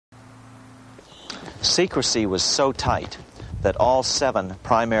Secrecy was so tight that all 7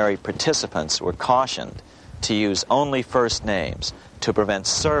 primary participants were cautioned to use only first names to prevent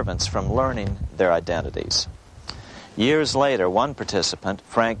servants from learning their identities. Years later, one participant,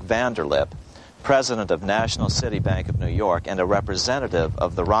 Frank Vanderlip, president of National City Bank of New York and a representative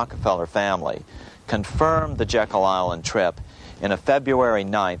of the Rockefeller family, confirmed the Jekyll Island trip in a February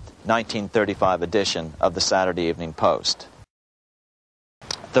 9, 1935 edition of the Saturday Evening Post.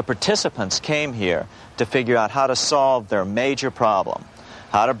 The participants came here to figure out how to solve their major problem,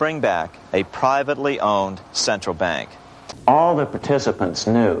 how to bring back a privately owned central bank. All the participants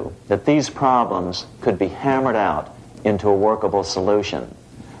knew that these problems could be hammered out into a workable solution.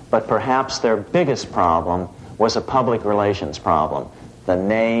 But perhaps their biggest problem was a public relations problem, the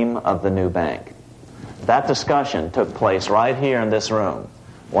name of the new bank. That discussion took place right here in this room,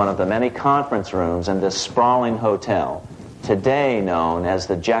 one of the many conference rooms in this sprawling hotel, today known as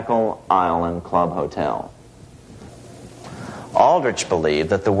the Jekyll Island Club Hotel. Aldrich believed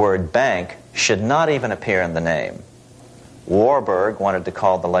that the word bank should not even appear in the name. Warburg wanted to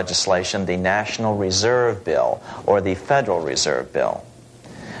call the legislation the National Reserve Bill or the Federal Reserve Bill.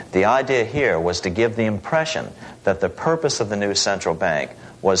 The idea here was to give the impression that the purpose of the new central bank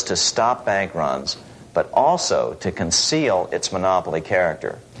was to stop bank runs, but also to conceal its monopoly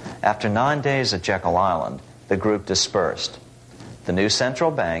character. After 9 days at Jekyll Island, the group dispersed. The new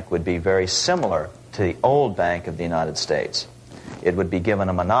central bank would be very similar to the old Bank of the United States. It would be given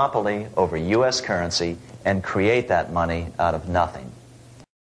a monopoly over U.S. currency and create that money out of nothing.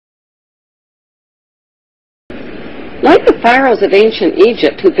 Like the pharaohs of ancient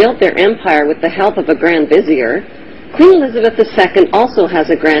Egypt who built their empire with the help of a grand vizier, Queen Elizabeth II also has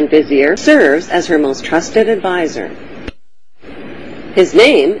a grand vizier, serves as her most trusted advisor. His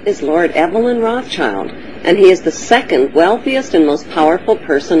name is Lord Evelyn Rothschild, and he is the second wealthiest and most powerful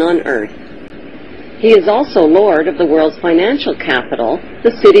person on earth. He is also Lord of the world's financial capital,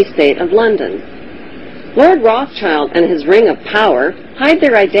 the city-state of London. Lord Rothschild and his ring of power hide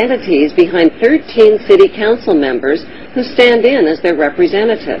their identities behind 13 city council members who stand in as their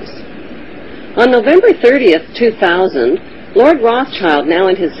representatives. On November 30th, 2000, Lord Rothschild, now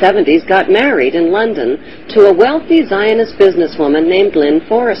in his 70s, got married in London to a wealthy Zionist businesswoman named Lynn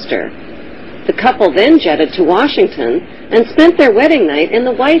Forrester. The couple then jetted to Washington and spent their wedding night in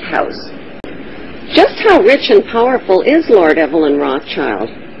the White House. Just how rich and powerful is Lord Evelyn Rothschild?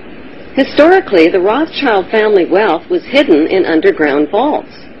 Historically, the Rothschild family wealth was hidden in underground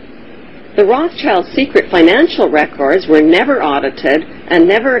vaults. The Rothschilds' secret financial records were never audited and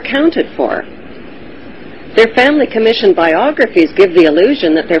never accounted for. Their family-commissioned biographies give the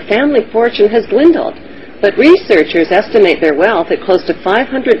illusion that their family fortune has dwindled, but researchers estimate their wealth at close to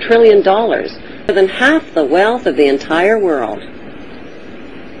 $500 trillion, more than half the wealth of the entire world.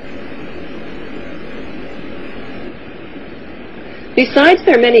 Besides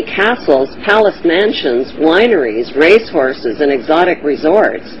their many castles, palace mansions, wineries, racehorses, and exotic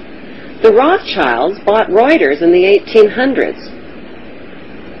resorts, the Rothschilds bought Reuters in the 1800s.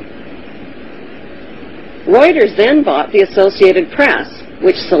 Reuters then bought the Associated Press,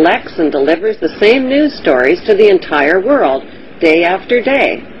 which selects and delivers the same news stories to the entire world, day after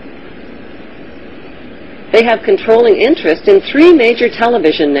day. They have controlling interest in 3 major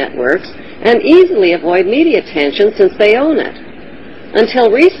television networks and easily avoid media attention since they own it.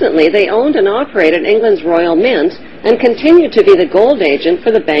 Until recently, they owned and operated England's Royal Mint and continue to be the gold agent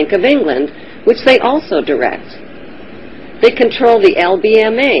for the Bank of England, which they also direct. They control the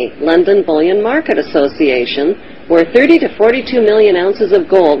LBMA, London Bullion Market Association, where 30 to 42 million ounces of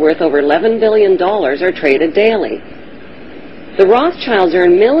gold worth over $11 billion are traded daily. The Rothschilds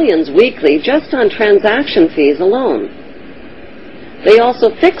earn millions weekly just on transaction fees alone. They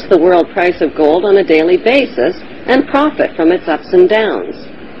also fix the world price of gold on a daily basis and profit from its ups and downs.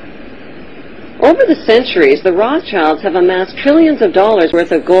 Over the centuries, the Rothschilds have amassed trillions of dollars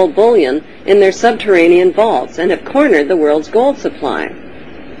worth of gold bullion in their subterranean vaults and have cornered the world's gold supply.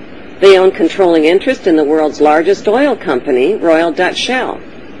 They own controlling interest in the world's largest oil company, Royal Dutch Shell.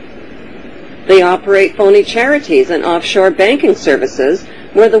 They operate phony charities and offshore banking services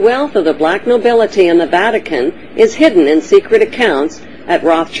where the wealth of the black nobility and the Vatican is hidden in secret accounts at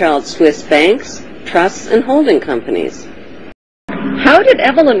Rothschild Swiss banks, trusts, and holding companies. How did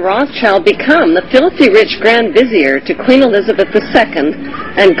Evelyn Rothschild become the filthy rich Grand Vizier to Queen Elizabeth II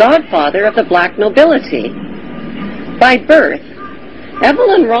and godfather of the black nobility? By birth,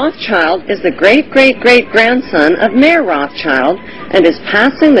 Evelyn Rothschild is the great-great-great-grandson of Mayor Rothschild and is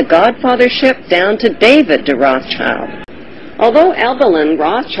passing the godfathership down to David de Rothschild. Although Evelyn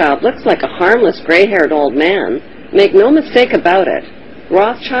Rothschild looks like a harmless gray-haired old man, make no mistake about it,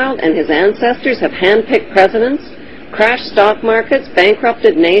 Rothschild and his ancestors have handpicked presidents, crashed stock markets,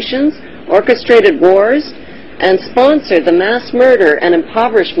 bankrupted nations, orchestrated wars, and sponsored the mass murder and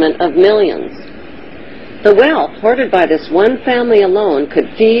impoverishment of millions. The wealth hoarded by this one family alone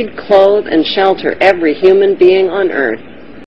could feed, clothe, and shelter every human being on earth.